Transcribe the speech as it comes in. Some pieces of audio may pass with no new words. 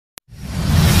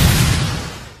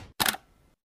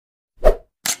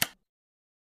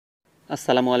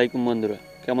আসসালামু আলাইকুম বন্ধুরা,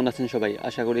 কেমন আছেন সবাই?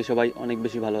 আশা করি সবাই অনেক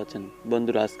বেশি ভালো আছেন।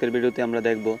 বন্ধুরা, আজকের ভিডিওতে আমরা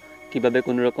দেখব কিভাবে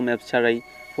কোনো রকম অ্যাপস ছাড়াই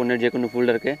ফোনের যে কোনো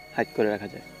ফোল্ডারকে হাইড করে রাখা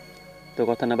যায়। তো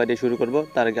কথা না বাড়িয়ে শুরু করব।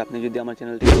 তার আগে আপনি যদি আমার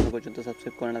চ্যানেলটি এখনো পর্যন্ত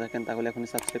সাবস্ক্রাইব করে না থাকেন তাহলে এখনই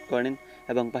সাবস্ক্রাইব করে নিন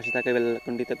এবং পাশে থাকা বেল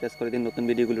আইকনটিতে প্রেস করে দিন নতুন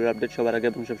ভিডিওগুলোর আপডেট সবার আগে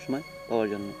এবং সবসময় পাওয়ার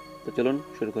জন্য। তো চলুন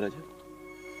শুরু করা যাক।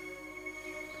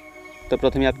 তো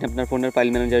প্রথমে আপনি আপনার ফোনের ফাইল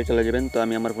ম্যানেজারে চলে যাবেন। তো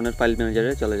আমি আমার ফোনের ফাইল ম্যানেজারে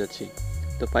চলে যাচ্ছি।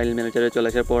 তো ফাইল ম্যানেজারে চলে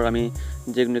আসার পর আমি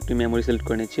যে কোনো একটি মেমোরি সিলেক্ট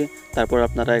করে নিচ্ছি। তারপর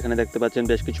আপনারা এখানে দেখতে পাচ্ছেন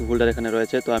বেশ কিছু ফোল্ডার এখানে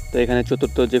রয়েছে। তো এখানে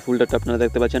চতুর্থ যে ফোল্ডারটা আপনারা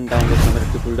দেখতে পাচ্ছেন ডাউনলোড নামের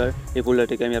একটি ফোল্ডার, এই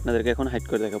ফোল্ডারটিকে আমি আপনাদেরকে এখন হাইড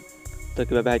করে দেখাবো। তো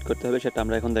কীভাবে হাইড করতে হবে সেটা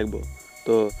আমরা এখন দেখব।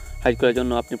 তো হাইড করার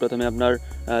জন্য আপনি প্রথমে আপনার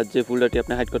যে ফোল্ডারটি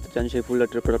আপনি হাইড করতে চান সেই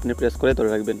ফোল্ডারটির উপর আপনি প্রেস করে ধরে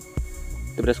রাখবেন।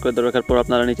 তো প্রেস করে ধরে রাখার পর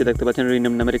আপনারা নিচে দেখতে পাচ্ছেন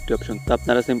রিনেম নামের একটি অপশন। তো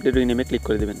আপনারা সিম্পলি রিনেমে ক্লিক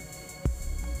করে দেবেন।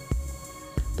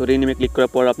 তো রিনেমে ক্লিক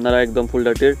করার পর আপনারা একদম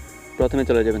ফোল্ডারটির প্রথমে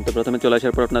চলে যাবেন। তো প্রথমে চলে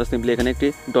আসার পর আপনারা সিম্পলি এখানে একটি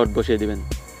ডট বসিয়ে দিবেন।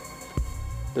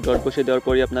 তো ডট বসিয়ে দেওয়ার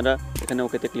পরই আপনারা এখানে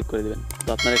ওকেতে ক্লিক করে দেবেন। তো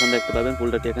আপনারা এখন দেখতে পাবেন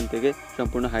ফোল্ডারটি এখান থেকে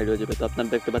সম্পূর্ণ হাইড হয়ে যাবে। তো আপনারা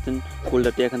দেখতে পাচ্ছেন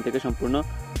ফোল্ডারটি এখান থেকে সম্পূর্ণ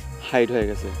হাইড হয়ে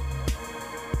গেছে।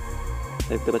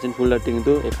 দেখতে পাচ্ছেন ফোল্ডারটি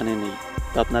কিন্তু এখানে নেই।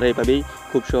 তো আপনারা এইভাবেই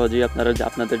খুব সহজেই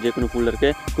আপনাদের যে কোনো ফোল্ডারকে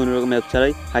কোনো রকম অ্যাপ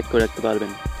ছাড়াই হাইড করে রাখতে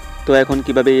পারবেন। তো এখন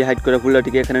কীভাবে এই হাইড করা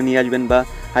ফোল্ডারটিকে এখানে নিয়ে আসবেন বা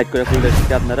হাইড করা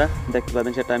ফোল্ডারটিকে আপনারা দেখতে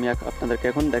পাবেন সেটা আমি আপনাদেরকে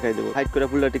এখন দেখাই দেবো। হাইড করা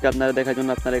ফোল্ডারটিকে আপনারা দেখার জন্য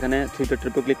আপনারা এখানে থ্রি ডটের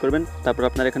উপর ক্লিক করবেন। তারপর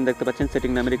আপনারা এখানে দেখতে পাচ্ছেন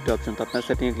সেটিং নামের একটি অপশন। তো আপনারা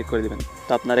সেটিংয়ে ক্লিক করে দেবেন।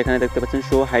 তো আপনারা এখানে দেখতে পাচ্ছেন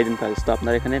শো হাইডেন ফাইলস। তো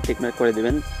আপনারা এখানে টিক মার্ক করে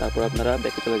দেবেন। তারপর আপনারা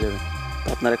দেখে চলে যাবেন। তো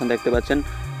আপনারা এখন দেখতে পাচ্ছেন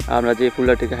আমরা যে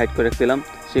ফোল্ডারটিকে হাইড করে রাখছিলাম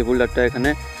সেই ফোল্ডারটা এখানে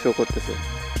শো করতেছে।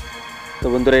 তো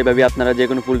বন্ধুরা, এইভাবে আপনারা যে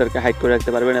কোনো ফোল্ডারকে হাইড করে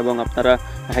রাখতে পারবেন এবং আপনারা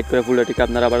হাইড করা ফোল্ডারটিকে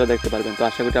আপনারা আবারও দেখতে পারবেন। তো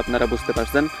আশা করি আপনারা বুঝতে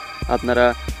পারছেন।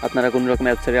 আপনারা কোনো রকম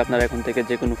অ্যাপ ছেড়ে আপনারা এখন থেকে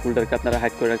যে কোনো ফোল্ডারকে আপনারা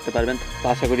হাইড করে রাখতে পারবেন। তো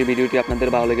আশা করি ভিডিওটি আপনাদের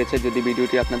ভালো লেগেছে। যদি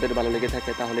ভিডিওটি আপনাদের ভালো লেগে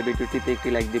থাকে তাহলে ভিডিওটিতে একটি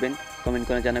লাইক দিবেন, কমেন্ট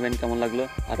করে জানাবেন কেমন লাগলো,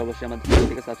 আর অবশ্যই আমাদের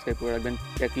চ্যানেলটিকে সাবস্ক্রাইব করে রাখবেন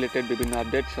টেক রিলেটেড বিভিন্ন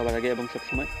আপডেট সবার আগে এবং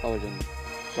সবসময় পাওয়ার জন্য।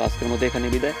 তো আজকের মধ্যে এখানে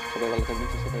বিদায়। সবাই ভালো থাকবেন,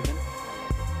 সুস্থ থাকবেন।